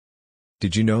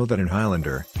Did you know that in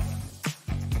Highlander,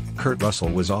 Kurt Russell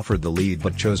was offered the lead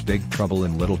but chose Big Trouble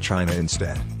in Little China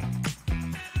instead?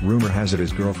 Rumor has it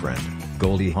his girlfriend,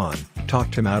 Goldie Hawn,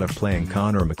 talked him out of playing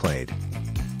Connor McLeod.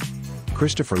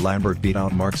 Christopher Lambert beat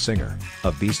out Mark Singer,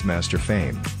 of Beastmaster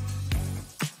fame.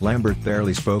 Lambert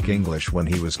barely spoke English when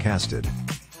he was casted.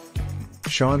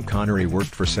 Sean Connery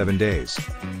worked for 7 days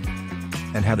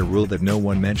and had a rule that no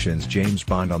one mentions James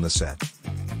Bond on the set.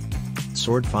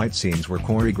 Sword fight scenes were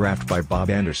choreographed by Bob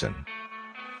Anderson,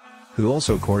 who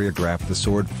also choreographed the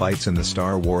sword fights in the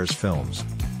Star Wars films.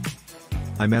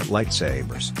 I Met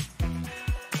Lightsabers.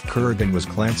 Kurgan was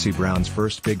Clancy Brown's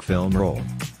first big film role.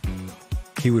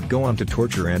 He would go on to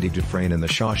torture Andy Dufresne in The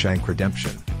Shawshank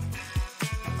Redemption.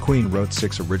 Queen wrote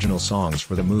 6 original songs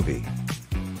for the movie.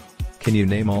 Can you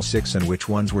name all 6 and which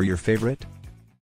ones were your favorite?